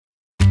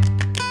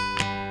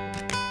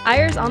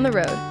Eyres on the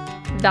Road,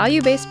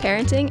 value-based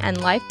parenting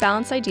and life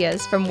balance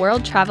ideas from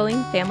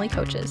world-traveling family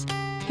coaches.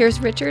 Here's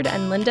Richard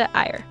and Linda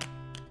Eyre.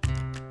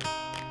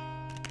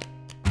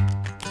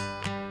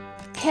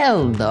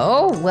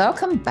 Hello,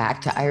 welcome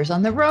back to Eyres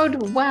on the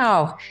Road.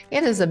 Wow,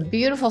 it is a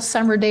beautiful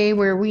summer day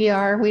where we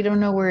are. We don't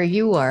know where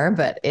you are,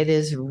 but it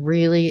is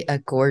really a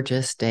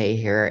gorgeous day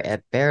here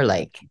at Bear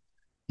Lake.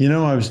 You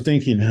know, I was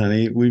thinking,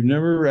 honey, we've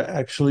never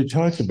actually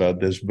talked about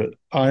this, but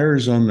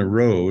Eyres on the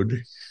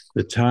Road,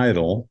 the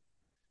title,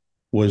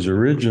 was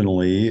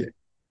originally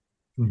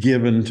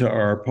given to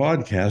our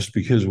podcast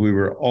because we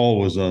were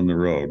always on the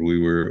road.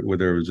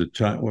 There was a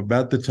time,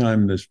 about the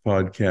time this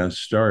podcast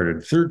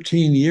started,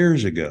 13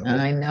 years ago,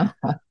 I know.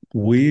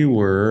 we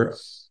were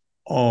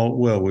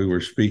we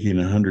were speaking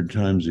 100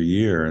 times a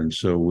year. And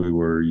so we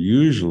were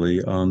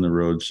usually on the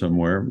road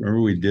somewhere.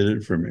 Remember, we did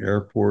it from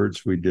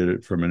airports. We did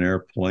it from an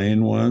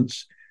airplane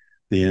once.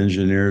 The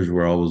engineers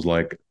were always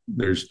like,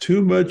 there's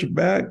too much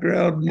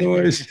background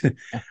noise.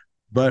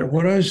 But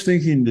what I was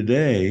thinking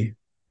today,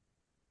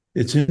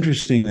 it's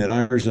interesting that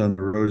Eyres on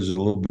the Road is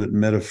a little bit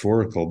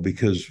metaphorical,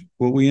 because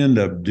what we end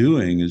up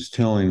doing is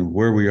telling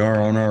where we are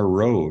on our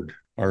road,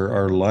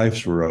 our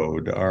life's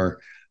road, our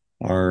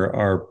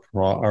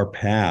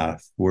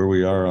path, where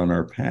we are on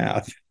our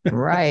path.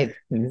 Right,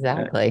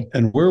 exactly.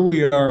 And where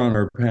we are on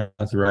our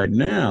path right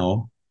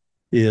now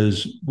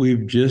is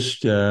we've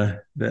just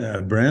a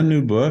brand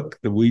new book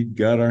that we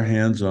got our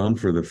hands on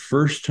for the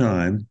first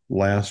time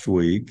last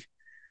week,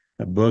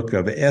 a book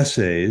of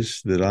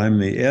essays that I'm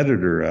the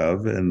editor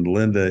of, and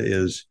Linda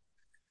is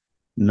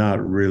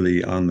not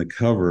really on the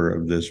cover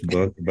of this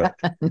book, but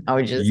No,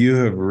 you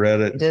have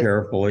read it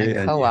carefully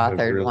and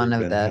co-authored really one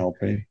of the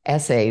helping.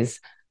 essays.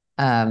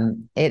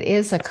 It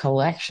is a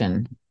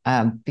collection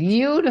of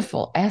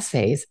beautiful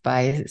essays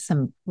by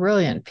some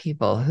brilliant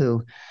people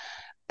who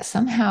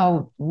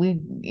somehow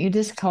you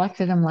just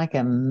collected them like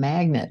a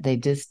magnet. They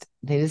just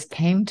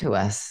came to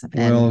us.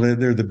 Well,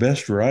 they're the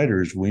best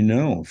writers we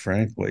know,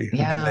 frankly.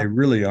 Yeah. They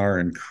really are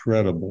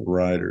incredible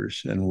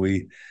writers, and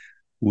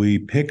we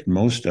picked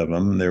most of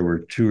them. There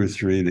were two or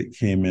three that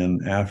came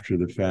in after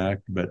the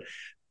fact, but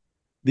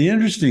the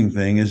interesting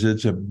thing is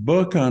it's a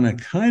book on a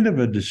kind of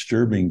a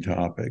disturbing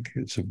topic.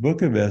 It's a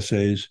book of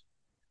essays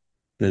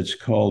that's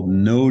called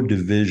No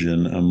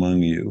Division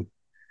Among You,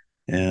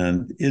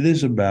 and it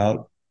is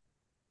about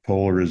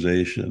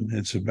polarization.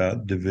 It's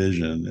about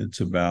division.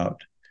 It's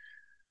about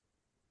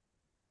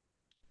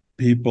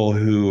people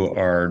who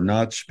are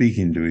not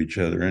speaking to each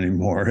other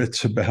anymore.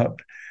 It's about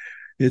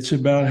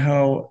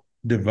how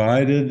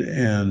divided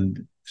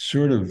and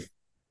sort of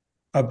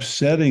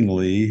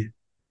upsettingly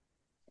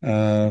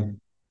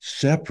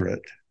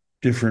separate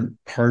different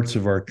parts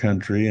of our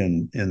country,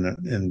 and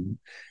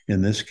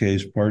in this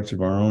case, parts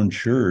of our own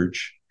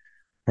church,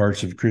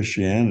 parts of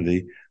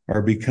Christianity,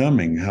 are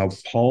becoming. How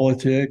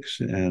politics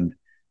and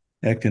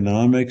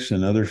economics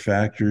and other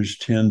factors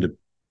tend to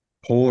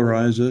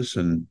polarize us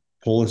and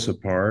pull us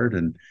apart.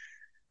 And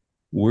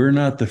we're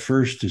not the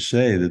first to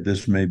say that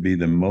this may be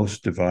the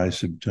most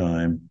divisive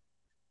time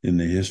in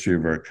the history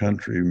of our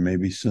country,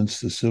 maybe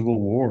since the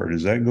Civil War.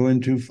 Does that go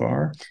in too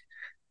far?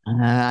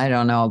 I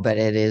don't know, but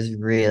it is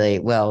really,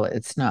 well,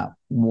 it's not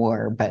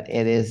war, but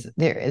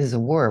there is a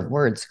war of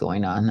words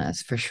going on,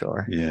 that's for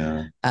sure.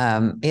 Yeah.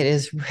 It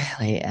is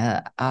really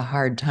a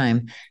hard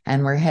time,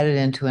 and we're headed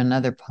into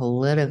another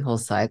political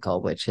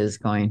cycle, which is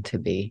going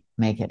to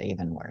make it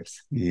even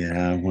worse.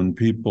 Yeah, when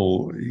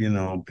people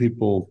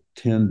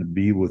tend to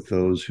be with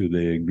those who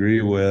they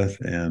agree with,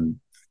 and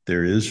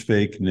there is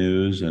fake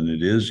news, and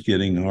it is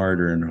getting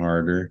harder and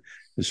harder,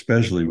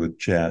 especially with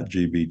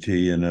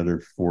ChatGPT and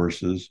other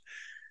forces.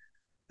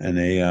 And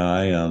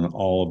AI on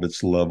all of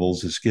its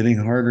levels, it's getting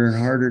harder and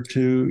harder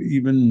to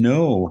even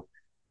know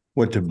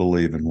what to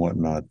believe and what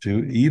not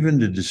to, even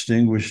to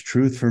distinguish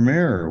truth from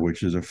error,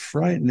 which is a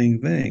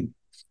frightening thing.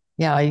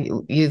 Yeah,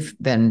 you've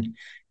been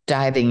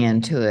diving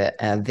into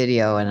a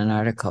video and an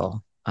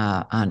article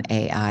on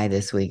AI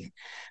this week,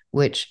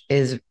 which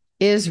is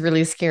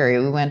really scary.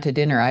 We went to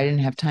dinner. I didn't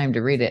have time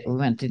to read it. We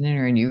went to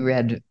dinner, and you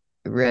read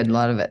a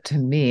lot of it to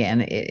me,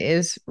 and it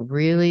is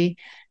really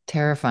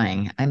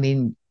terrifying. I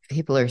mean,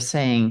 people are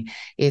saying,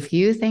 if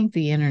you think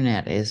the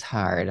internet is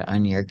hard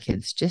on your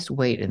kids, just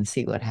wait and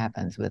see what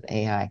happens with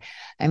AI.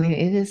 I mean,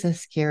 it is a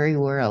scary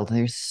world.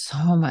 There's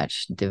so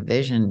much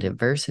division,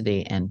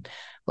 diversity, and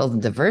well, the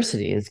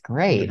diversity is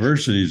great.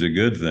 Diversity is a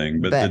good thing,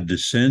 but the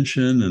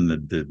dissension and the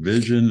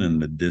division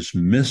and the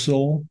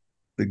dismissal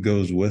that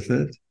goes with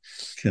it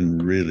can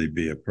really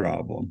be a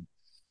problem.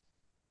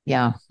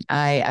 Yeah,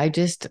 I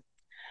just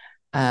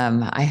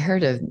I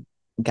heard a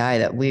guy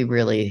that we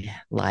really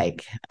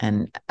like,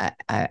 and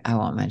I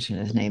won't mention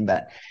his name,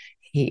 but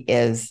he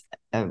is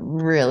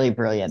really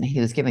brilliant. He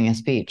was giving a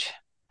speech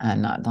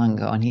not long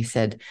ago, and he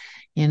said,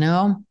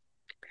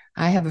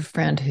 I have a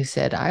friend who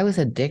said, I was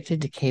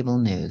addicted to cable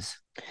news.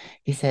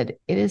 He said,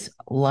 it is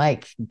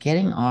like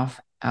getting off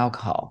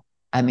alcohol.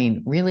 I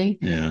mean, really,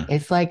 Yeah.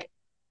 it's like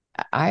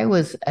I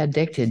was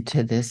addicted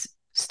to this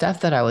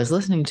stuff that I was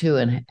listening to,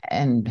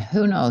 and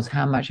who knows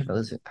how much of it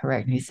was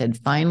correct. And he said,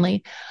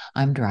 "Finally,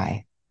 I'm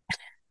dry.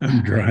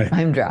 I'm dry.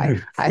 I'm dry.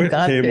 I've I've quit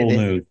gone through cable this.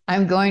 news.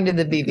 I'm going to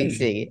the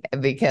BBC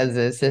because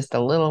it's just a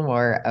little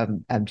more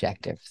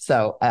objective."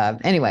 So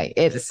anyway,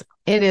 it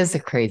is a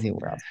crazy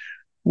world.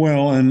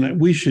 Well,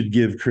 and we should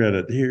give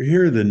credit.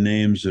 Here are the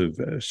names of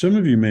some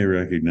of you may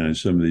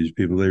recognize some of these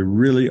people. They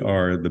really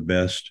are the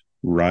best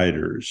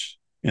writers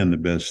and the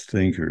best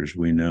thinkers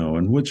we know.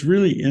 And what's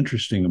really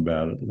interesting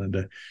about it,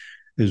 Linda,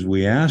 is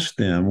we asked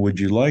them, would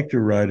you like to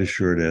write a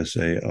short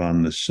essay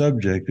on the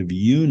subject of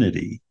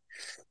unity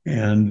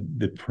and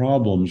the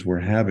problems we're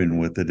having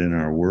with it in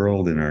our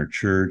world, in our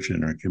church,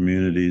 in our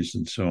communities,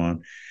 and so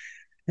on?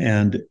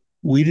 And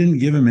we didn't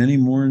give them any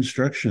more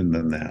instruction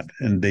than that.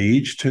 And they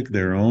each took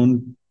their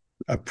own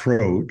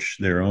approach,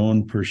 their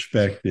own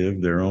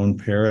perspective, their own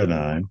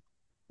paradigm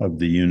of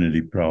the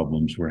unity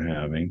problems we're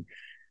having.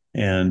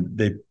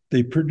 And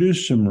they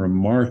produced some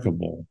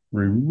remarkable,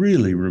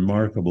 really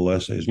remarkable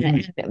essays.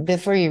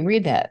 Before you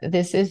read that,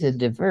 this is a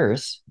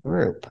diverse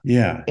group.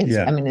 Yeah,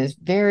 yeah. I mean, it's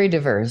very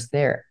diverse.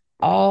 They're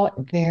all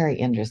very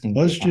interesting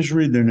Let's people. just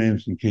read their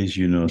names in case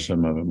you know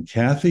some of them.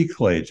 Kathy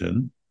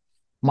Clayton,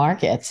 Mark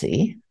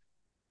Etsy,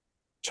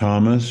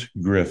 Thomas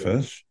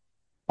Griffith,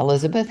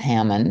 Elizabeth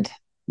Hammond,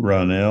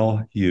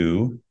 Ronell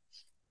Hugh,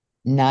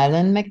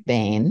 Nylan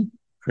McBain,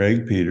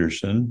 Craig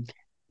Peterson,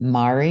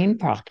 Maureen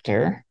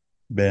Proctor,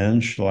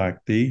 Ben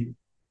Schlachty,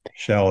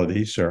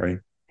 sorry,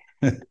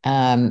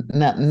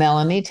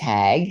 Melanie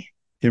Tagg,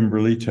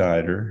 Kimberly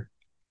Tyder,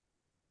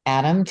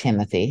 Adam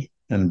Timothy.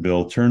 and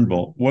Bill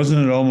Turnbull.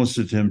 Wasn't it almost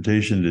a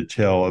temptation to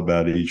tell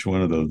about each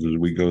one of those as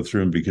we go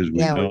through them because we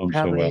know them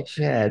so well?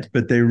 Should.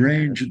 But they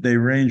range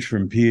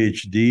from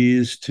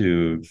PhDs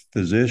to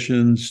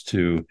physicians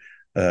to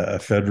a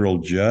federal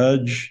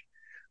judge.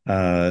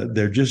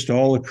 They're just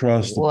all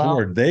across the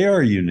board. They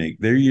are unique.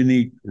 They're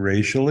unique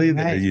racially.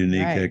 They're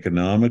unique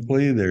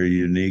economically. They're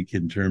unique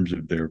in terms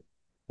of their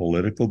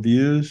political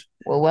views.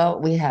 Well,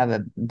 we have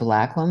a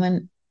Black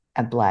woman,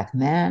 a Black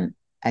man,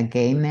 a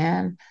gay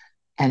man,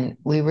 and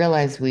we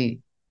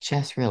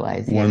just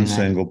realized one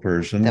single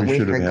person. We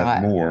should have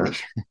had more.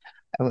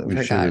 We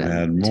should have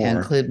had more to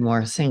include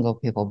more single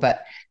people.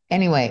 But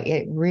anyway,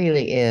 it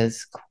really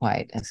is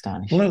quite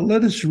astonishing.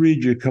 Let us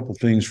read you a couple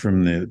things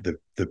from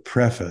the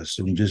preface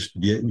and just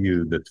get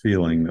you the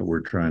feeling that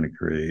we're trying to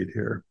create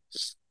here.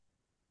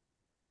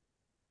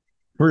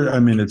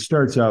 It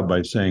starts out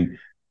by saying,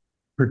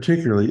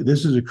 particularly,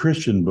 this is a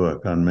Christian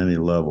book on many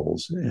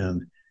levels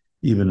and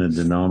even a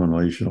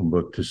denominational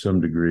book to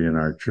some degree in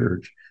our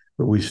church.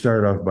 But we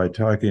start off by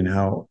talking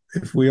how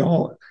if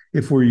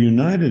we're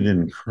united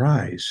in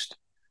Christ,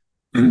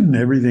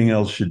 everything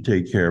else should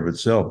take care of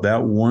itself.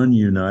 That one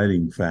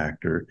uniting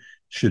factor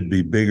should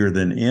be bigger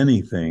than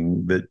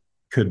anything that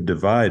could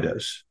divide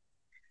us.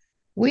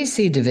 We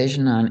see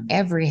division on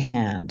every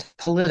hand,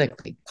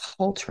 politically,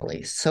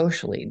 culturally,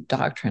 socially,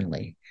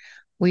 doctrinally.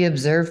 We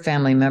observe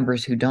family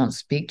members who don't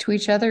speak to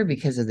each other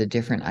because of the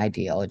different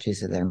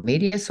ideologies of their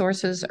media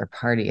sources or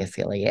party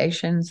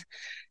affiliations.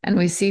 And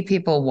we see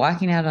people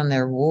walking out on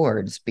their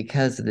wards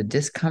because of the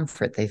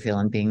discomfort they feel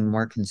in being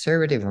more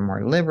conservative or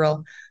more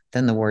liberal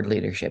than the ward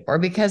leadership, or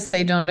because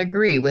they don't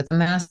agree with the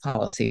mask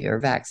policy or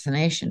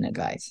vaccination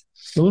advice.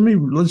 So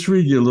let's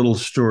read you a little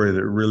story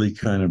that really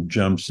kind of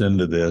jumps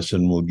into this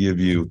and will give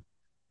you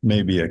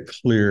maybe a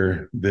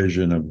clear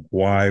vision of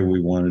why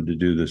we wanted to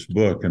do this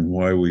book and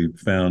why we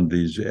found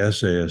these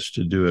essayists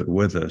to do it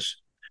with us.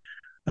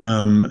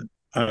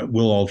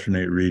 We'll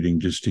alternate reading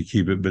just to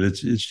keep it, but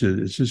it's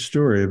a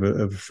story of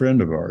a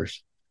friend of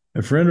ours.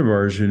 A friend of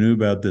ours who knew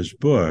about this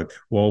book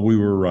while we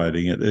were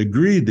writing it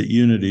agreed that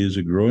unity is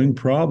a growing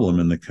problem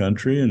in the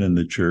country and in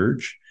the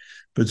church,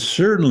 but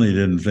certainly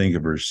didn't think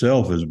of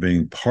herself as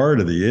being part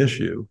of the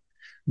issue.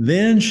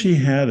 Then she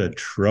had a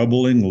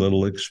troubling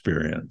little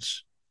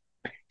experience.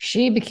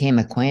 She became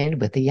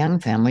acquainted with a young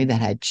family that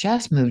had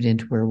just moved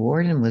into her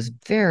ward and was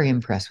very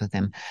impressed with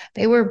them.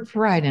 They were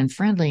bright and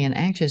friendly and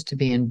anxious to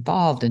be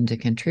involved and to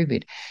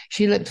contribute.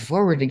 She looked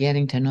forward to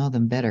getting to know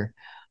them better.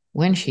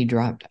 When she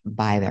dropped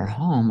by their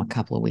home a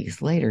couple of weeks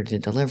later to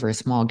deliver a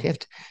small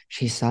gift,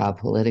 she saw a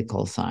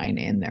political sign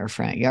in their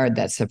front yard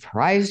that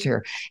surprised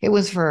her. It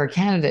was for a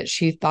candidate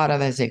she thought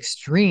of as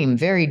extreme,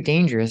 very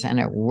dangerous, and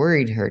it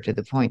worried her to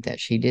the point that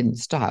she didn't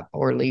stop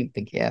or leave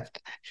the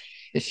gift.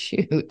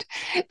 Shoot,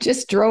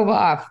 just drove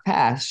off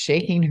past,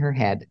 shaking her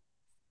head.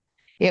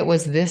 It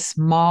was this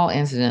small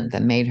incident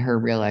that made her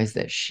realize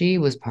that she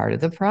was part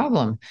of the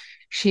problem.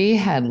 She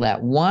had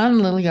let one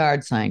little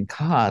yard sign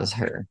cause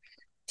her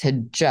to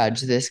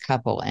judge this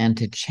couple and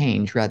to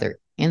change rather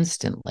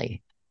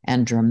instantly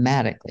and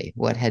dramatically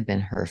what had been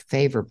her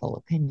favorable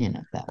opinion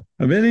of them.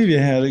 Have any of you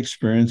had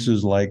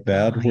experiences like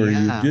that where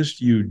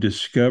you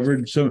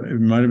discovered it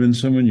might have been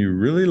someone you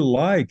really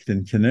liked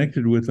and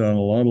connected with on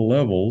a lot of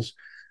levels,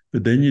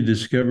 but then you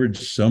discovered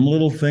some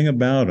little thing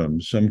about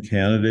them, some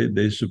candidate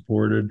they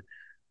supported,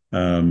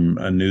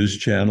 a news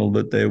channel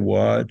that they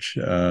watch,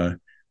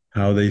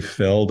 how they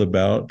felt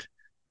about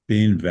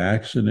being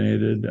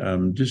vaccinated,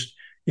 just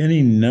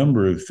any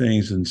number of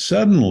things. And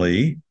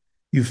suddenly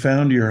you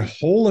found your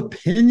whole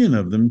opinion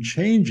of them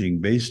changing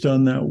based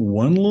on that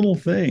one little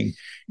thing,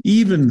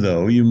 even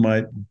though you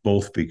might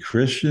both be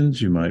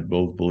Christians, you might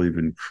both believe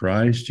in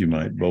Christ, you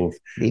might both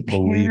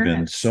believe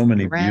in so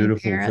many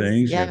beautiful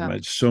things, you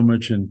have so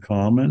much in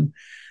common.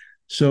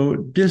 So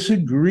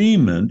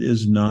disagreement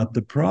is not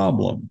the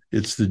problem.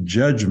 It's the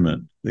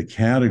judgment, the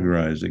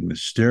categorizing, the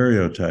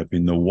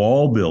stereotyping, the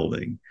wall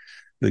building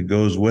that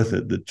goes with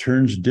it that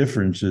turns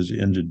differences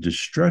into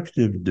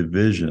destructive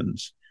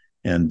divisions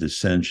and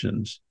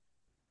dissensions.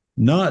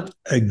 Not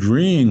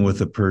agreeing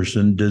with a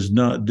person does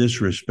not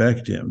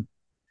disrespect him,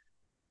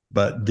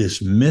 but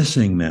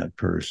dismissing that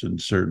person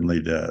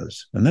certainly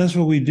does. And that's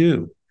what we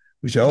do.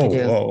 We say,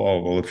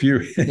 well, if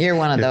you're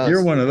one of if those,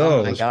 you're one of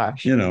those, oh my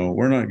gosh,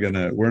 we're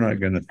not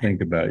gonna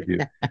think about you.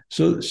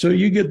 So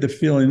you get the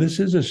feeling this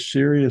is a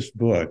serious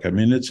book. I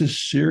mean, it's a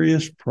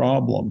serious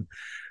problem.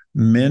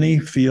 Many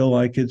feel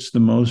like it's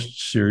the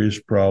most serious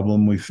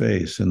problem we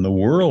face in the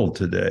world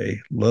today,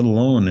 let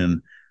alone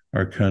in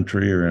our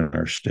country or in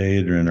our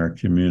state or in our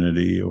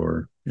community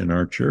or in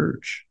our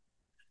church.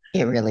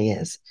 It really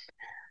is.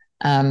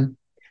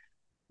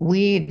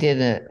 We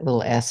did a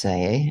little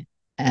essay,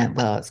 and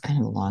well, it's kind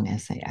of a long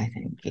essay, I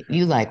think.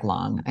 You like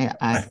long.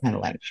 I kind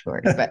of like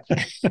short, but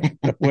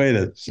wait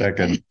a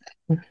second.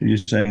 You're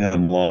saying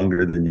I'm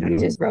longer than you? I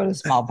just wrote a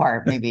small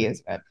part, maybe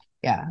is, but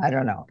yeah, I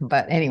don't know.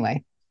 But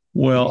anyway.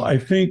 Well, I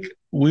think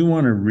we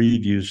want to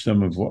read you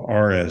some of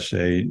our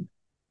essay,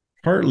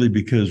 partly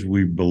because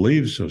we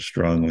believe so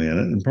strongly in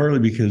it, and partly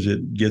because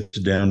it gets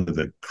down to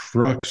the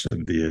crux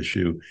of the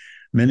issue.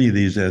 Many of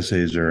these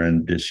essays are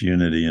on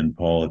disunity in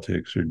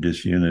politics, or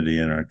disunity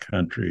in our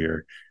country,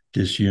 or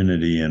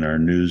disunity in our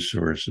news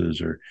sources,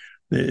 or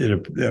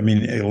I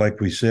mean, like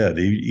we said,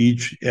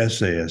 each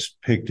essayist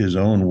picked his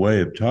own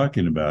way of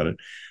talking about it,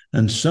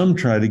 and some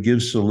try to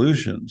give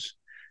solutions,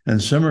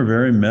 and some are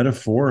very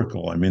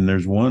metaphorical. I mean,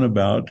 there's one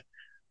about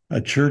a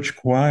church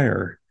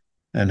choir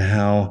and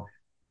how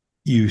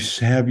you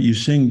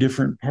sing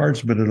different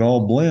parts, but it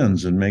all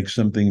blends and makes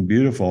something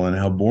beautiful, and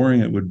how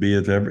boring it would be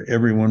if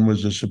everyone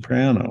was a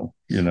soprano,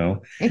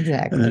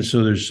 Exactly. And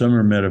so there's some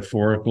are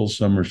metaphorical,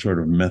 some are sort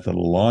of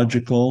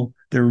methodological.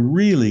 They're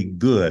really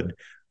good.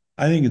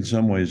 I think in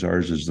some ways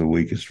ours is the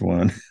weakest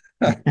one.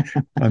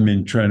 I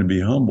mean, trying to be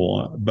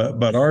humble,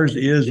 but ours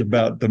is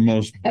about the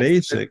most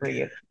basic.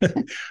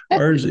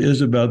 Ours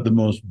is about the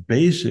most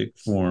basic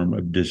form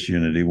of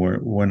disunity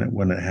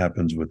when it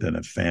happens within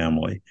a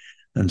family.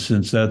 And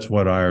since that's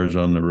what Eyres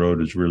on the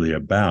Road is really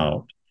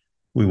about,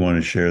 we want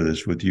to share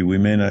this with you. We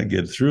may not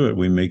get through it.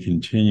 We may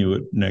continue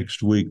it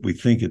next week. We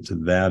think it's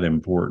that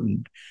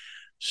important.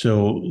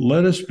 So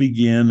let us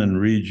begin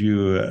and read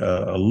you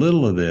a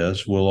little of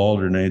this. We'll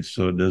alternate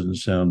so it doesn't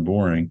sound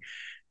boring.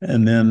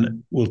 And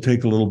then we'll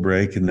take a little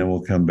break, and then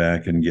we'll come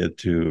back and get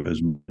to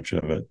as much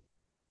of it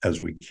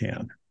as we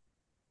can.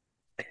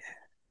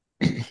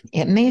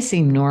 It may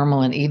seem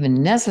normal and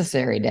even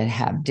necessary to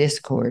have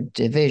discord,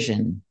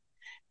 division,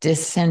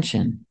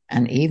 dissension,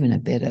 and even a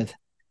bit of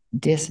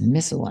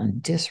dismissal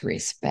and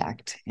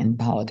disrespect in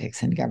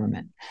politics and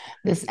government.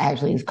 This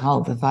actually is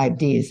called the 5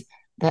 Ds.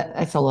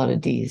 That's a lot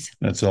of Ds.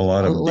 That's a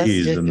lot of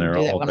Ds, and they're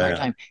all one bad. more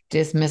time.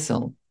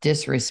 Dismissal,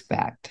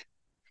 disrespect,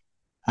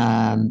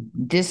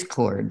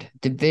 discord,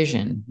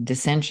 division,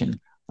 dissension.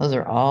 Those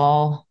are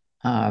all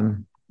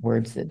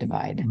words that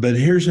divide. But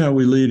here's how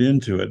we lead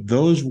into it.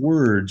 Those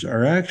words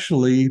are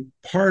actually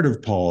part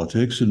of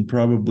politics and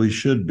probably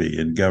should be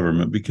in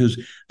government, because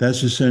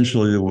that's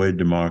essentially the way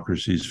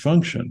democracies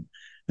function.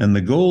 And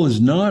the goal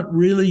is not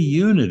really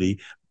unity.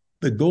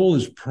 The goal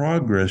is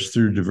progress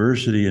through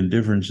diversity and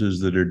differences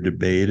that are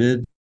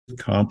debated,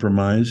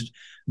 compromised,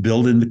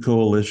 built into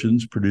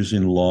coalitions,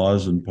 producing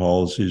laws and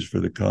policies for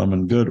the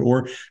common good.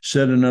 Or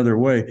said another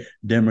way,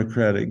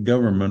 democratic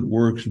government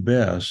works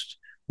best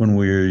when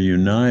we are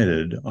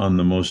united on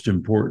the most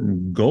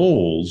important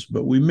goals,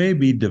 but we may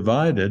be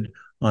divided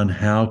on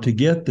how to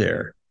get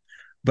there.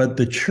 But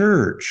the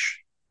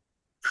church,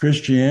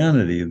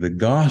 Christianity, the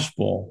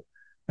gospel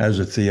as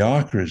a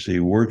theocracy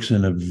works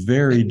in a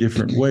very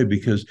different way,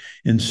 because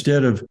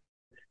instead of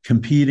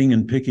competing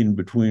and picking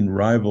between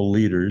rival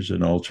leaders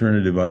and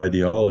alternative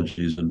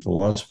ideologies and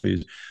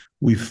philosophies,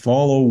 we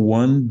follow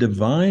one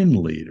divine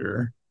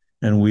leader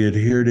and we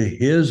adhere to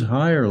his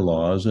higher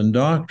laws and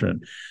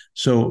doctrine.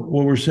 So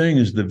what we're saying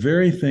is the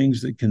very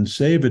things that can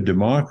save a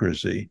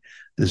democracy,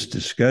 this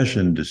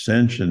discussion,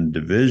 dissension,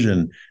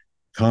 division,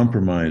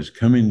 compromise,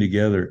 coming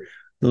together,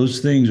 those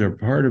things are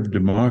part of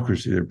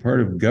democracy. They're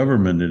part of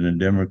government in a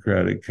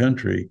democratic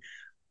country,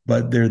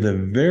 but they're the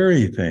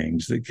very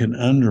things that can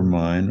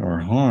undermine or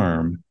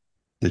harm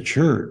the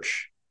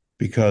church,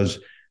 because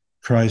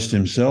Christ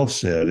himself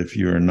said, if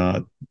you are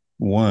not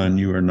one,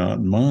 you are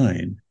not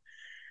mine.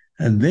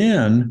 And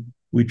then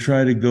we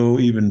try to go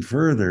even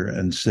further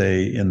and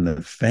say in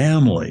the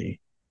family,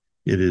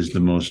 it is the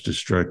most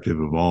destructive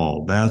of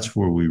all. That's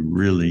where we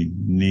really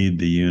need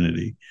the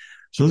unity.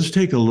 So let's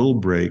take a little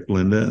break,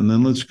 Linda, and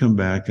then let's come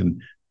back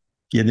and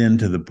get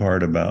into the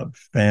part about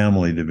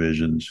family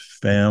divisions,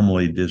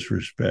 family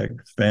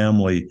disrespect,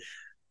 family,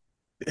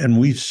 and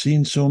we've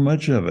seen so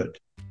much of it.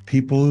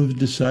 People who've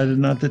decided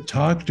not to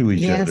talk to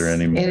each other Yes,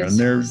 it anymore, and is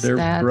a they're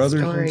sad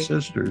brothers and story.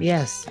 sisters.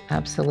 Yes,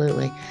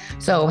 absolutely.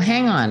 So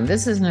hang on.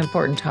 This is an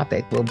important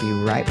topic. We'll be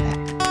right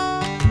back.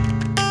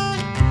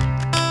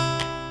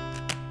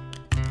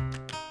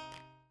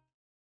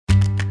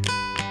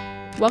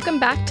 Welcome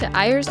back to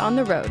Eyres on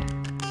the Road.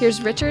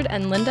 Here's Richard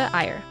and Linda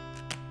Eyre.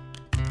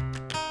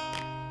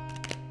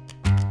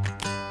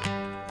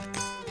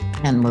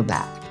 And we're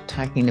back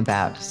talking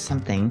about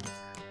something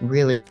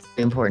really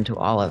important to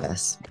all of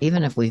us.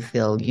 Even if we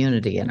feel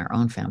unity in our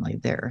own family,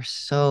 there are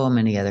so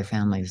many other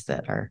families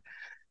that are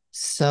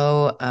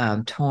so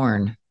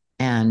torn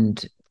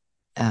and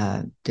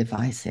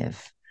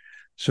divisive.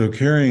 So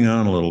carrying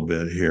on a little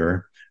bit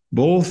here,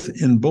 both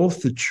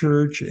the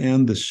church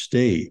and the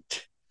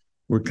state,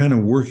 we're kind of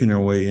working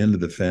our way into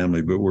the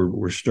family, but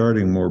we're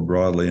starting more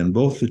broadly. In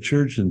both the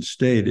church and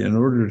state, in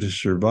order to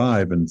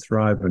survive and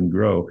thrive and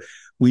grow,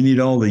 we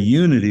need all the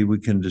unity we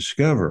can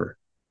discover.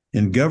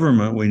 In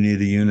government, we need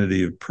a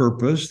unity of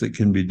purpose that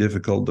can be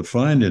difficult to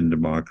find in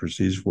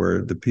democracies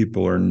where the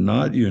people are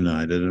not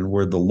united and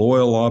where the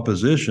loyal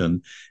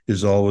opposition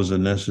is always a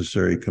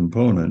necessary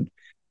component.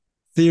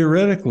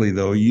 Theoretically,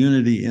 though,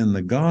 unity in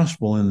the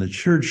gospel in the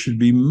church should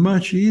be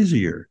much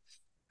easier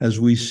as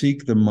we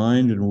seek the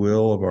mind and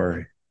will of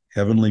our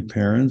heavenly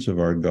parents, of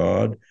our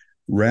God,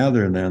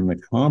 rather than the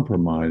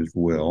compromised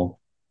will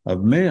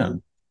of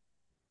man.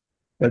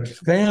 But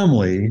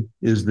family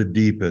is the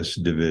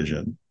deepest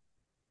division.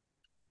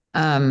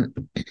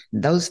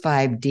 Those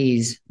 5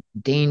 Ds,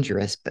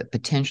 dangerous but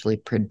potentially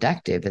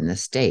productive in the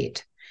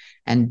state,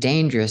 and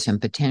dangerous and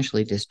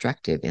potentially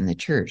destructive in the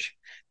church,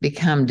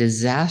 become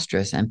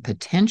disastrous and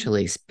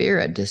potentially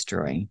spirit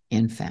destroying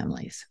in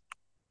families.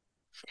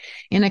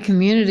 In a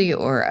community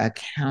or a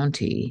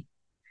county,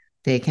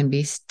 they can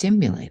be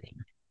stimulating.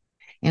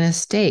 In a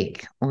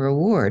stake or a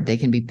ward, they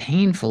can be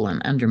painful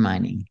and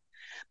undermining.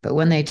 But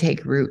when they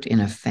take root in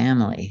a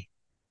family,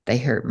 they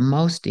hurt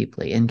most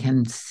deeply and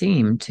can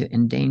seem to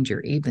endanger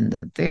even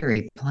the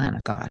very plan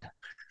of God.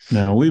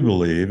 Now, we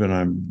believe, and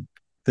I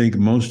think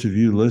most of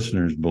you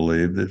listeners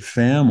believe, that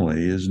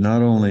family is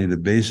not only the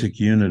basic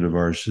unit of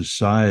our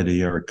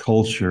society, our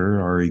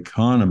culture, our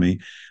economy,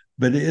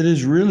 but it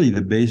is really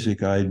the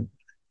basic entity,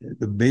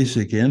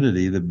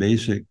 the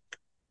basic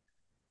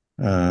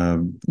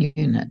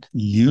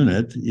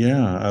unit,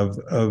 yeah,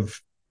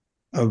 of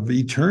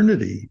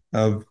eternity,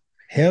 of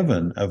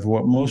heaven, of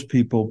what most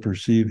people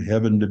perceive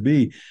heaven to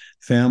be.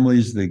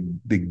 Family's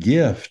the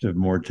gift of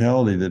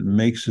mortality that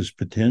makes us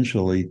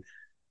potentially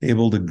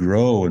able to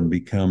grow and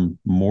become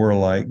more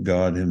like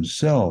God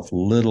himself,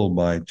 little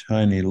by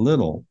tiny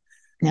little.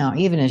 Now,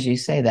 even as you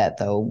say that,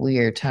 though, we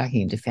are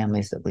talking to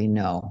families that we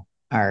know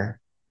are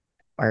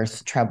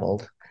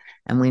troubled,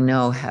 and we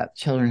know how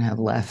children have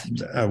left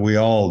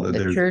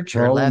the church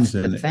or left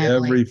the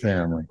family. Every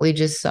family. We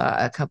just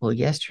saw a couple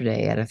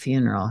yesterday at a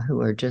funeral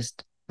who are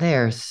just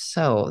they're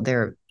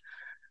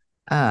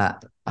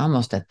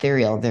almost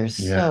ethereal. They're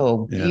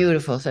so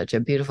beautiful, such a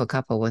beautiful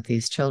couple with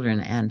these children,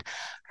 and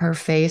her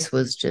face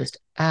was just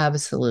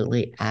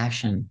absolutely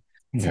ashen.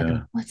 I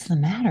said, "What's the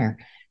matter?"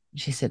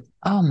 She said,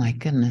 "Oh my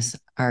goodness,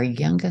 our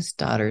youngest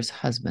daughter's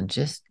husband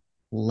just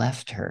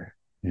left her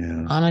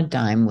on a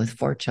dime with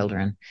 4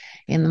 children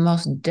in the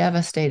most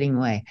devastating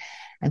way."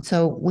 And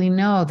so we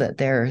know that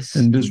there's...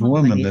 And this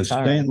woman, this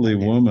saintly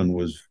woman,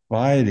 was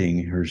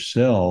fighting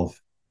herself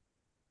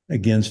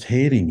against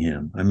hating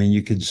him. I mean,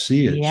 you could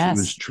see it. She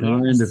was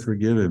trying to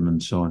forgive him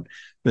and so on.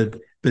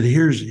 But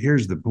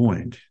here's the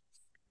point.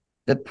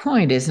 The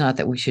point is not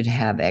that we should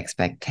have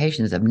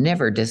expectations of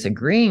never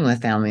disagreeing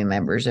with family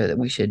members, or that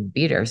we should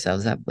beat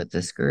ourselves up with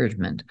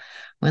discouragement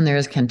when there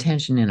is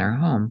contention in our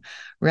home.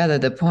 Rather,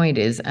 the point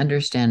is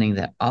understanding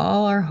that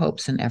all our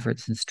hopes and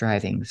efforts and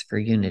strivings for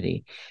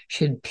unity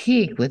should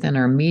peak within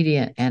our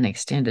immediate and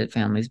extended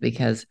families,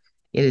 because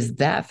it is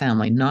that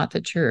family, not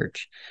the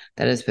church,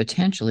 that is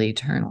potentially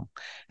eternal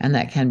and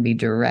that can be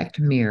direct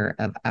mirror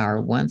of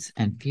our once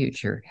and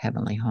future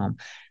heavenly home,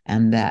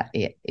 and that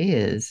it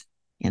is,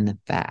 in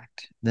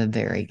fact, the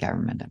very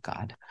government of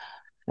God.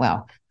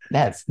 Well,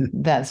 that's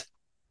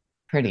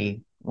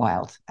pretty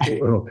wild.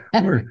 Well,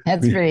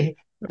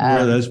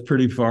 that's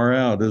pretty far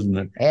out, isn't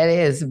it? It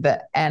is,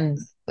 but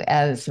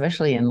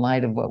especially in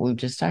light of what we've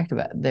just talked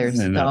about, there's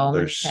so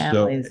many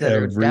families that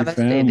are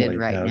devastated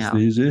right now.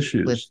 These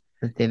issues with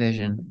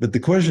division. But the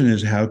question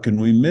is, how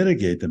can we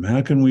mitigate them?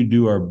 How can we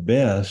do our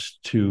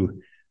best to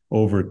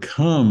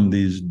overcome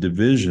these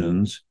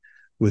divisions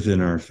within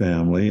our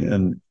family?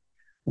 And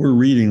we're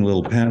reading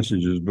little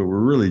passages, but we're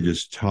really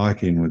just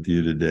talking with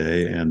you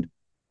today. And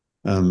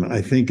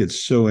I think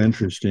it's so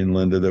interesting,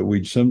 Linda, that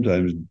we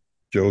sometimes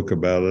joke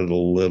about it a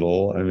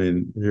little. I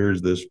mean,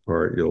 here's this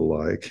part you'll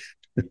like.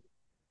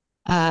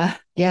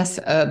 Yes,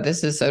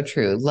 this is so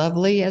true.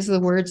 Lovely as the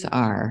words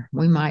are,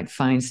 we might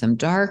find some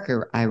dark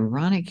or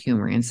ironic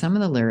humor in some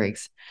of the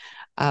lyrics.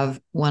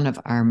 of one of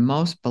our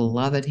most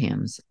beloved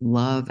hymns,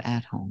 Love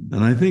at Home.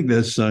 And I think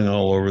that's sung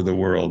all over the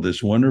world,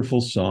 this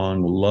wonderful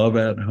song, Love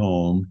at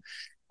Home.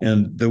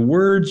 And the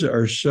words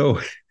are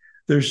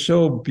they're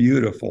so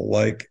beautiful,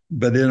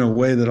 but in a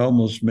way that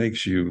almost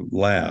makes you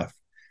laugh.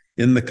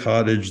 In the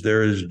cottage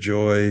there is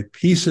joy,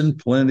 peace and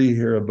plenty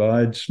here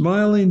abide,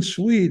 smiling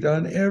sweet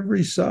on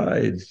every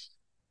side.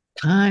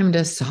 Time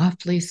does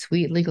softly,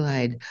 sweetly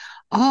glide,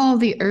 all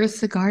the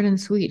earth's a garden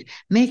sweet,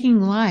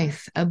 making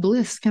life a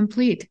bliss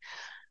complete.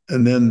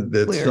 And then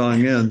that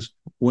song ends,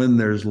 when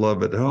there's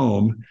love at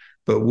home,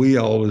 but we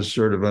always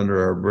sort of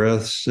under our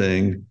breath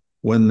sing,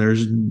 when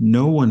there's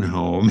no one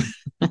home.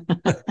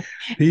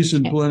 Peace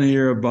and plenty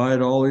here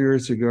abide, all the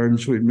earth's a garden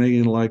sweet,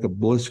 making like a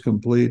bliss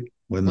complete.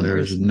 When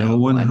there's no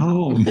one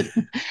home.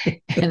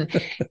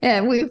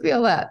 and we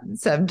feel that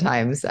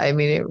sometimes. I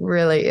mean, it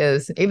really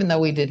is, even though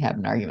we did have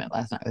an argument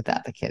last night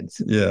without the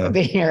kids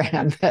being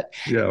around. But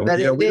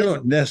we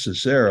don't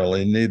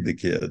necessarily need the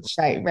kids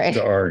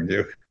to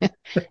argue.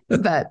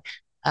 But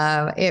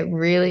it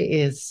really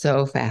is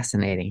so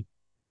fascinating.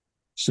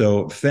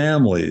 So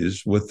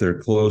families with their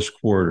close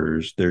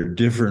quarters, their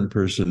different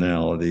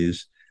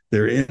personalities,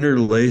 their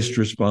interlaced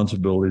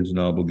responsibilities and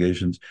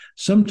obligations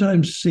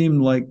sometimes seem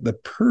like the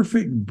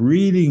perfect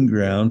breeding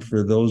ground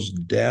for those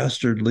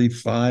dastardly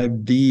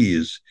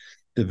 5Ds,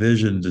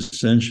 division,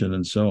 dissension,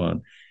 and so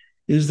on.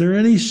 Is there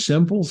any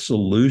simple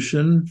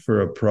solution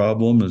for a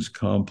problem as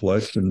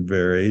complex and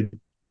varied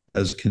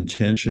as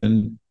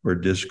contention or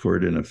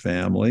discord in a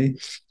family?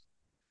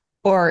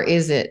 Or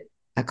is it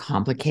a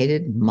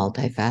complicated,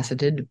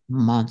 multifaceted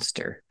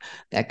monster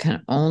that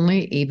can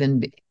only even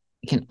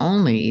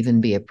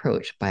be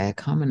approached by a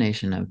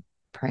combination of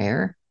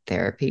prayer,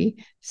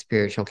 therapy,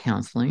 spiritual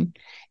counseling,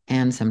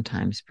 and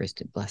sometimes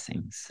priesthood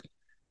blessings?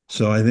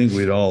 So I think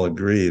we'd all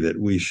agree that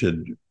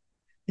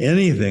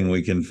anything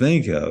we can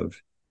think of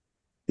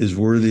is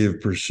worthy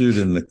of pursuit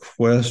in the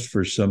quest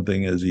for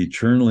something as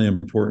eternally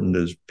important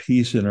as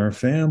peace in our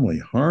family,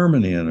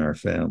 harmony in our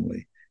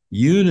family,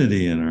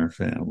 unity in our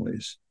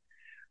families.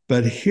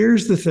 But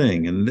here's the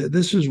thing, and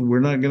we're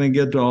not going to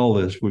get to all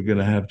this. We're going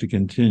to have to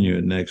continue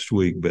it next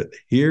week. But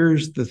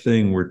here's the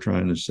thing we're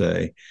trying to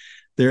say.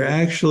 There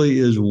actually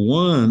is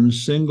one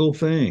single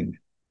thing,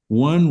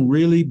 one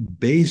really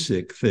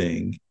basic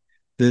thing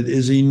that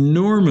is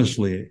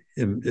enormously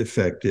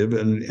effective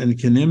and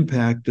can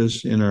impact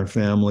us in our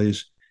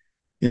families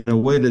in a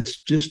way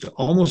that's just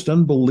almost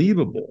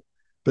unbelievable.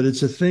 But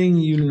it's a thing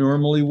you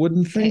normally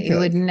wouldn't think of. You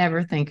would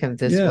never think of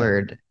this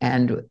word.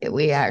 And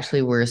we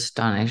actually were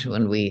astonished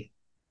when we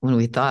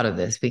thought of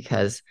this,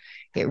 because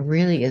it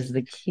really is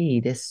the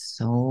key to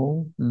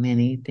so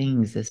many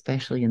things,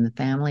 especially in the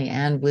family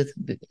and with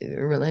a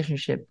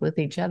relationship with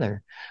each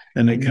other.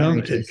 And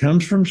it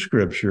comes from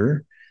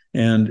Scripture,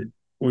 and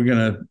we're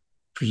going to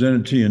present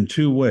it to you in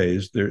two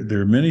ways.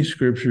 There are many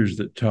scriptures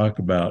that talk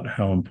about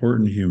how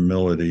important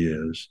humility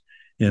is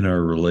in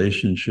our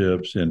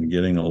relationships and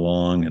getting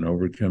along and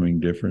overcoming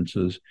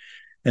differences,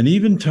 and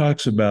even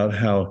talks about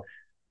how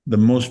the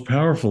most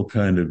powerful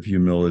kind of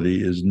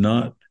humility is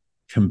not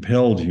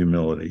compelled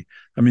humility.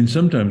 I mean,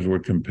 sometimes we're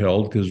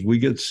compelled because we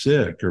get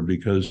sick or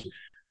because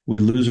we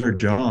lose our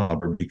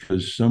job or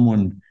because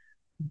someone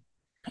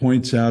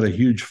points out a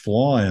huge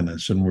flaw in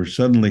us and we're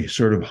suddenly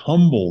sort of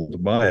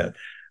humbled by it.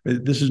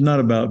 This is not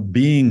about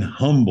being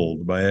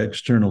humbled by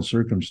external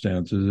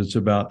circumstances. It's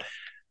about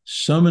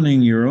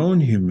summoning your own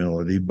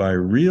humility by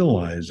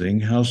realizing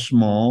how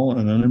small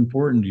and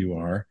unimportant you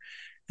are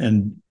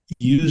and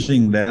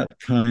using that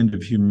kind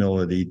of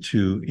humility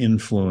to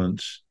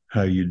influence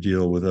how you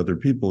deal with other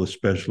people,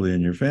 especially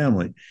in your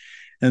family.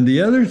 And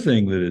the other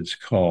thing that it's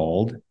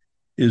called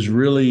is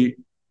really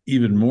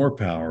even more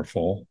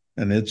powerful,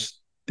 and it's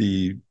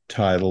the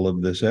title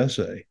of this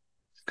essay,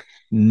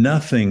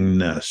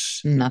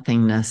 Nothingness.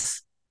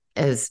 Nothingness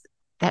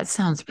that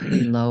sounds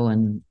pretty low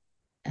and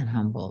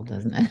humble,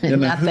 doesn't it?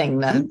 Nothing.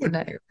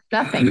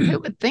 Who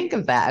would think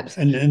of that?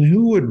 And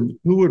who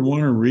would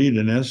want to read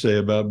an essay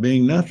about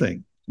being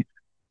nothing?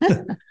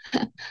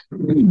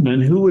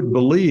 And who would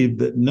believe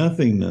that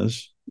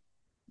nothingness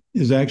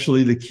is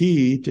actually the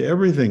key to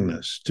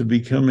everythingness, to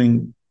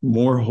becoming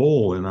more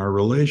whole in our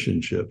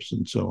relationships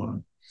and so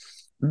on?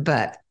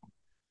 But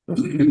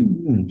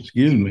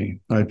excuse me,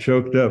 I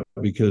choked up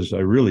because I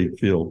really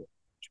feel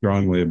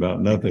strongly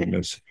about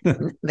nothingness.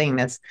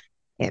 Nothingness.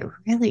 It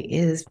really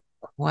is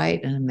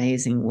quite an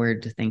amazing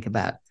word to think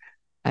about.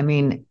 I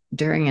mean,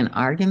 during an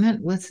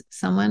argument with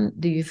someone,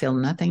 do you feel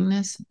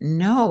nothingness?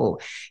 No,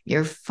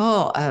 you're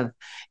full of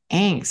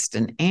angst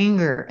and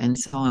anger and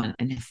so on.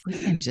 And if we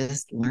can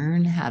just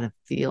learn how to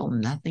feel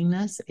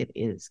nothingness,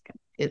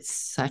 it's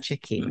such a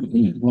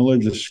key. Well,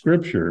 there's a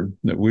scripture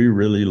that we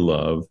really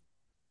love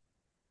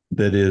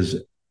that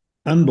is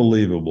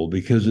unbelievable,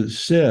 because it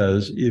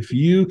says, if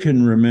you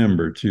can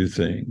remember two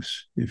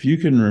things, if you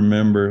can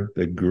remember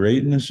the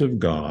greatness of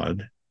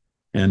God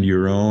and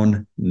your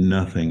own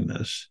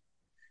nothingness,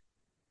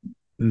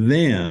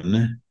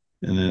 then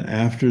And then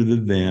after the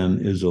then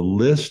is a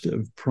list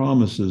of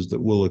promises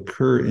that will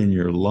occur in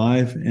your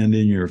life and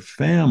in your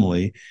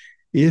family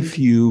if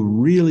you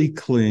really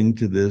cling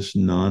to this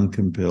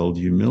non-compelled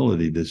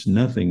humility, this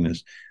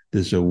nothingness,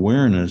 this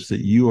awareness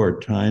that you are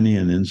tiny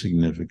and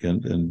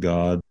insignificant and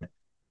God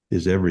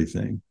is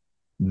everything.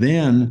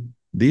 Then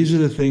these are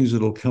the things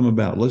that'll come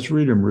about. Let's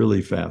read them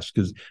really fast,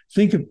 because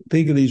think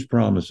of these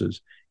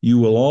promises. You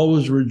will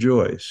always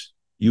rejoice.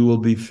 You will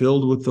be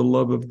filled with the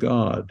love of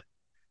God.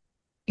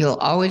 You'll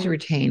always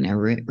retain a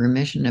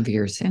remission of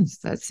your sins.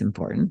 That's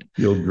important.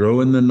 You'll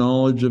grow in the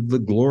knowledge of the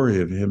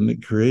glory of him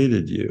that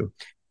created you.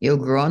 You'll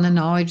grow in the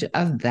knowledge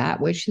of that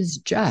which is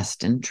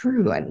just and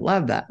true. I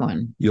love that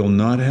one. You'll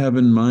not have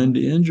in mind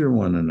to injure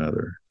one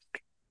another.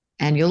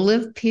 And you'll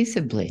live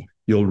peaceably.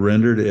 You'll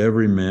render to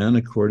every man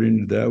according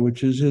to that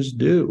which is his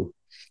due.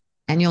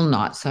 And you'll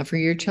not suffer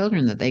your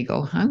children that they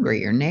go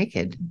hungry or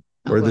naked.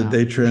 Or that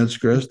they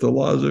transgress the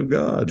laws of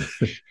God.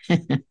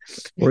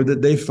 Or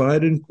that they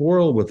fight and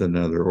quarrel with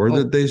another. Or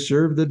that they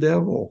serve the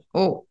devil.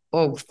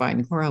 Fight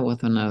and quarrel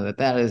with one another.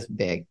 That is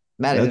big.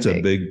 That's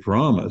a big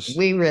promise.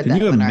 We read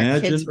that when our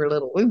kids were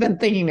little. We've been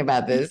thinking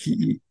about this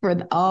for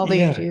all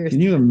these years.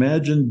 Can you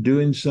imagine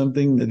doing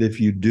something that if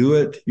you do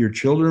it, your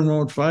children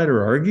won't fight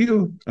or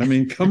argue? I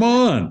mean, come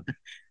on.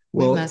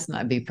 Well, we must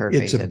not be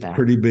perfect. It's a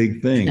pretty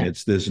big thing.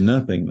 It's this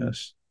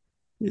nothingness.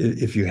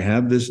 If you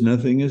have this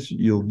nothingness,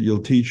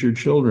 you'll teach your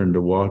children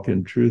to walk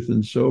in truth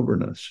and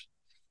soberness.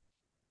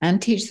 And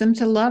teach them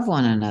to love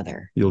one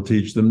another. You'll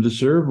teach them to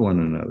serve one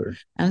another.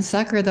 And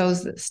succor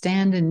those that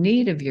stand in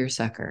need of your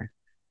succor.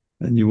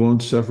 And you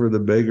won't suffer the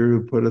beggar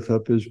who putteth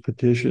up his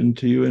petition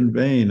to you in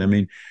vain. I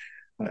mean,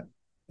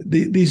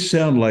 these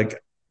sound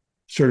like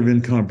sort of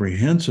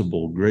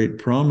incomprehensible, great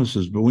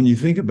promises. But when you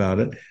think about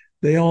it,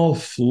 they all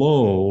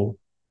flow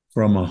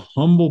from a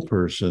humble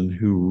person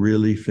who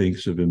really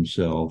thinks of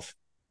himself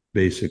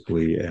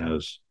basically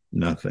as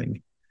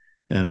nothing.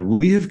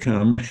 And we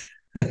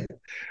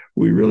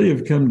really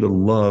have come to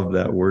love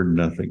that word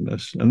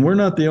nothingness. And we're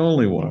not the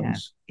only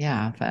ones.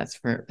 Yeah, that's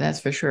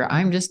for sure.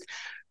 I'm just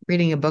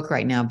reading a book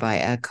right now by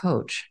a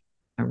coach,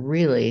 a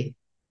really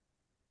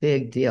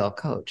big deal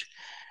coach.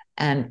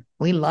 And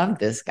we love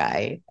this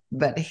guy,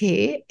 but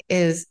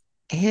his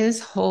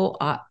whole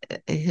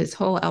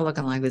outlook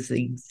on life is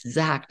the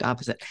exact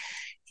opposite.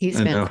 He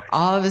spent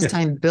all of his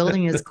time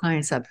building his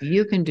clients up.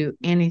 You can do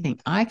anything.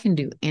 I can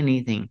do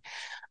anything.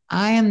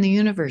 I am the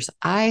universe.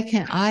 I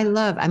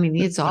mean,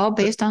 it's all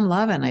based on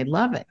love, and I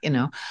love it,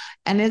 and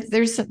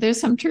there's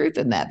some truth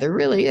in that. There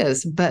really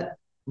is. But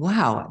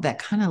wow, that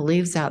kind of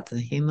leaves out the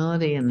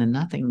humility and the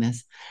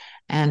nothingness.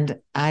 And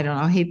I don't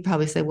know, he'd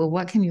probably say, well,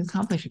 what can you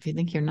accomplish if you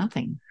think you're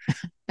nothing?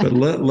 But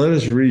let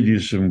us read you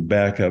some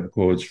backup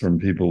quotes from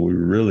people we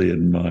really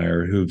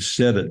admire who've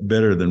said it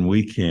better than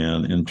we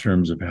can in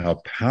terms of how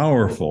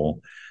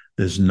powerful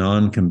this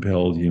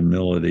non-compelled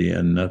humility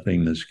and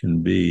nothingness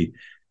can be.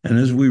 And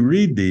as we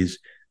read these,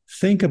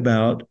 think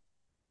about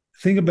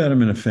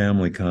them in a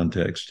family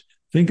context.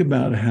 Think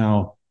about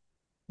how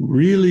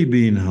really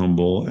being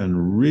humble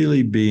and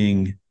really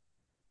being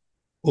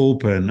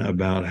open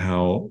about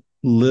how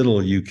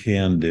little you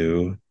can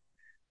do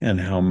and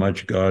how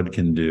much God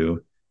can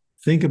do.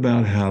 Think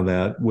about how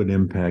that would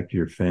impact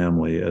your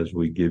family as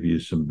we give you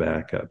some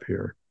backup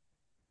here.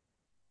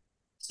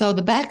 So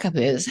the backup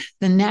is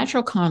the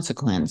natural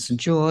consequence,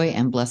 joy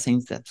and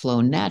blessings that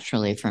flow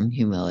naturally from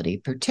humility,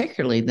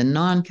 particularly the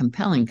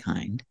non-compelling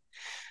kind,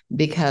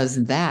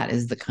 because that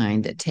is the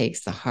kind that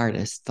takes the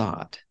hardest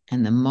thought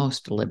and the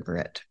most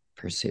deliberate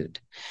pursuit,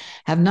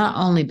 have not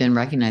only been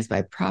recognized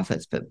by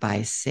prophets, but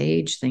by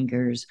sage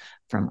thinkers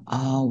from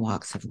all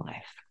walks of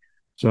life.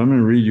 So I'm going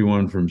to read you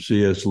one from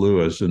C.S.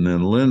 Lewis, and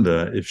then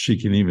Linda, if she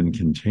can even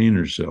contain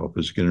herself,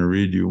 is going to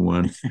read you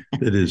one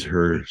that is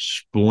her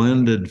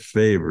splendid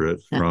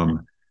favorite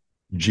from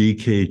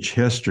G.K.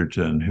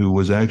 Chesterton, who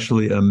was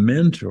actually a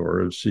mentor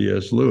of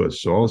C.S.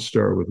 Lewis. So I'll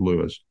start with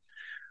Lewis.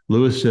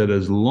 Lewis said,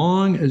 as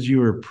long as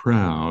you are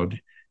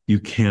proud, you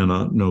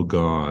cannot know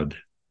God.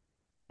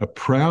 A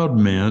proud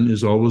man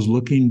is always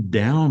looking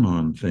down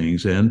on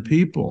things and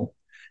people.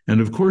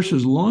 And of course,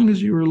 as long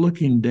as you are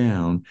looking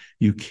down,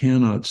 you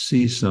cannot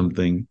see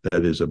something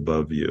that is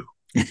above you.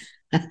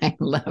 I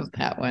love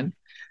that one.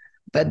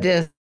 But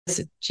this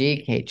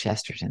G.K.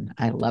 Chesterton,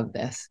 I love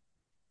this.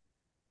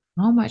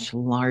 How much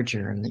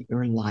larger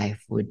your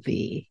life would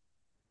be.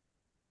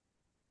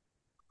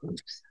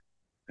 Oops.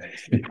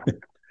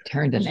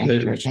 Turned an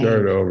extra page.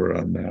 Start over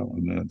on that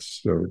one.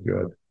 That's so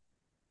good.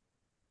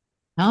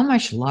 How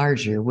much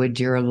larger would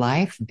your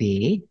life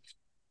be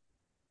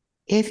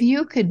if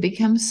you could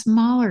become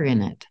smaller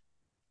in it?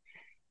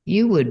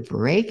 You would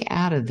break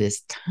out of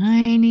this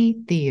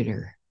tiny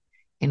theater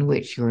in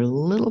which your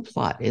little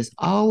plot is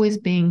always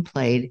being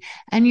played,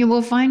 and you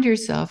will find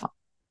yourself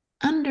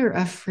under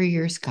a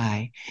freer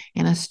sky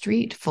in a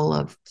street full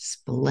of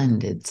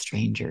splendid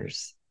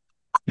strangers.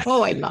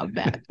 Oh, I love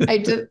that. I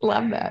just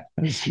love that.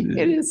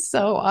 It is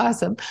so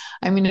awesome.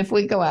 I mean, if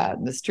we go out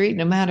in the street,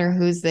 no matter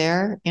who's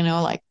there,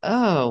 like,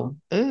 ooh,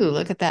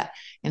 look at that.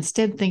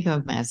 Instead, think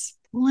of them as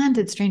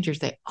splendid strangers.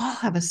 They all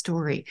have a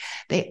story.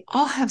 They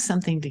all have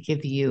something to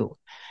give you.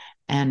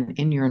 And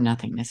in your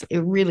nothingness,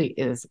 it really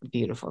is a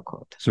beautiful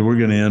quote. So we're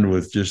going to end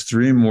with just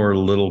 3 more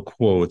little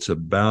quotes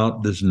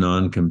about this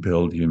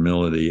non-compelled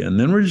humility. And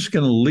then we're just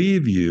going to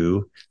leave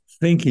you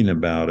thinking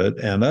about it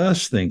and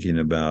us thinking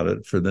about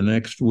it for the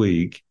next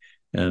week.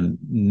 And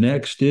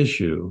next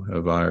issue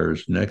of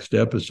Eyres, next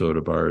episode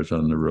of Eyres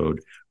on the Road,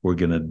 we're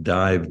going to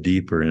dive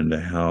deeper into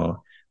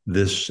how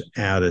this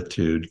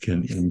attitude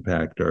can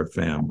impact our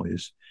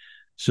families.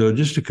 So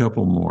just a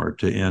couple more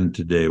to end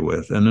today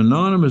with. An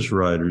anonymous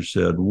writer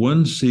said,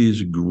 one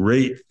sees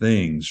great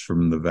things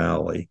from the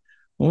valley,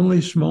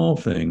 only small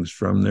things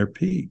from their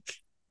peak.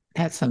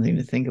 That's something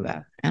to think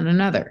about. And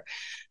another,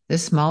 the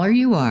smaller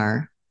you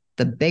are,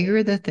 the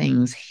bigger the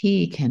things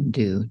he can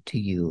do to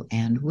you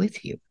and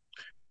with you.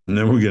 And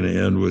then we're going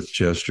to end with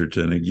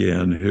Chesterton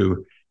again,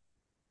 who,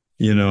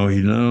 he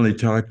not only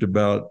talked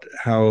about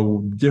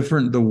how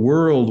different the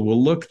world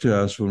will look to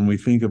us when we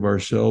think of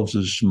ourselves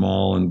as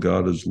small and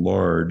God as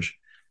large,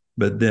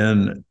 but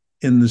then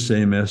in the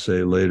same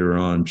essay later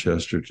on,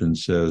 Chesterton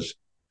says,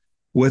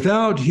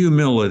 without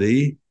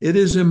humility, it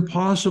is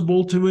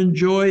impossible to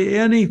enjoy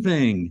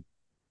anything,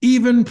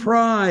 even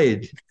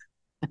pride.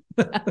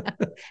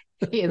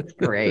 He is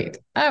great.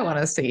 I want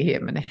to see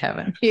him in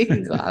heaven.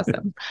 He's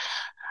awesome.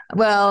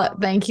 Well,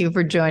 thank you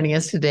for joining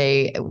us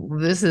today.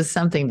 This is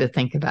something to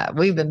think about.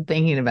 We've been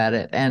thinking about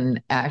it.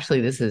 And actually,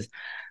 this is,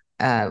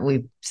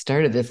 we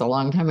started this a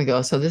long time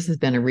ago. So this has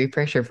been a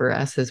refresher for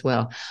us as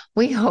well.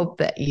 We hope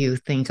that you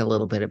think a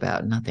little bit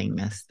about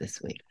nothingness this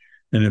week.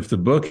 And if the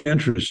book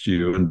interests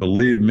you, and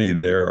believe me,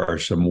 there are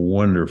some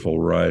wonderful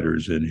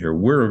writers in here.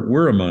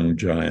 We're among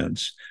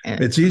giants.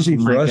 It's easy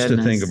for us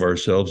to think of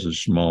ourselves as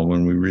small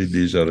when we read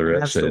these other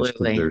essays,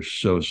 but they're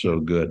so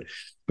good.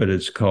 But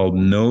it's called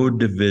No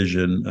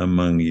Division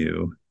Among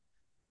You.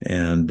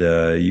 And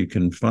you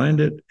can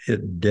find it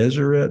at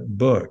Deseret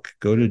Book.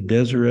 Go to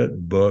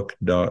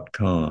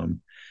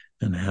deseretbook.com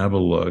and have a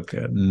look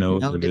at No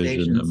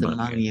Division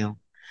Among You.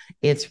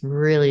 It's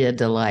really a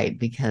delight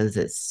because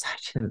it's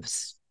such a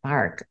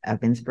spark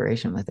of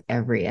inspiration with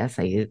every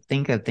essay. You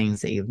think of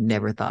things that you've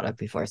never thought of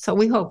before. So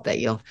we hope that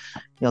you'll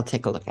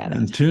take a look at it.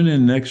 And tune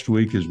in next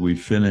week as we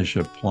finish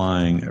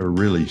applying, or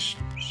really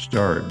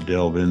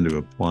delve into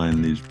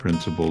applying these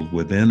principles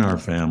within our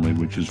family,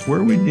 which is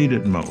where we need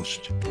it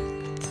most.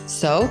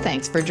 So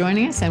thanks for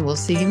joining us, and we'll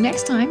see you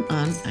next time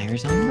on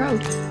Eyres on the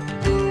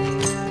Road.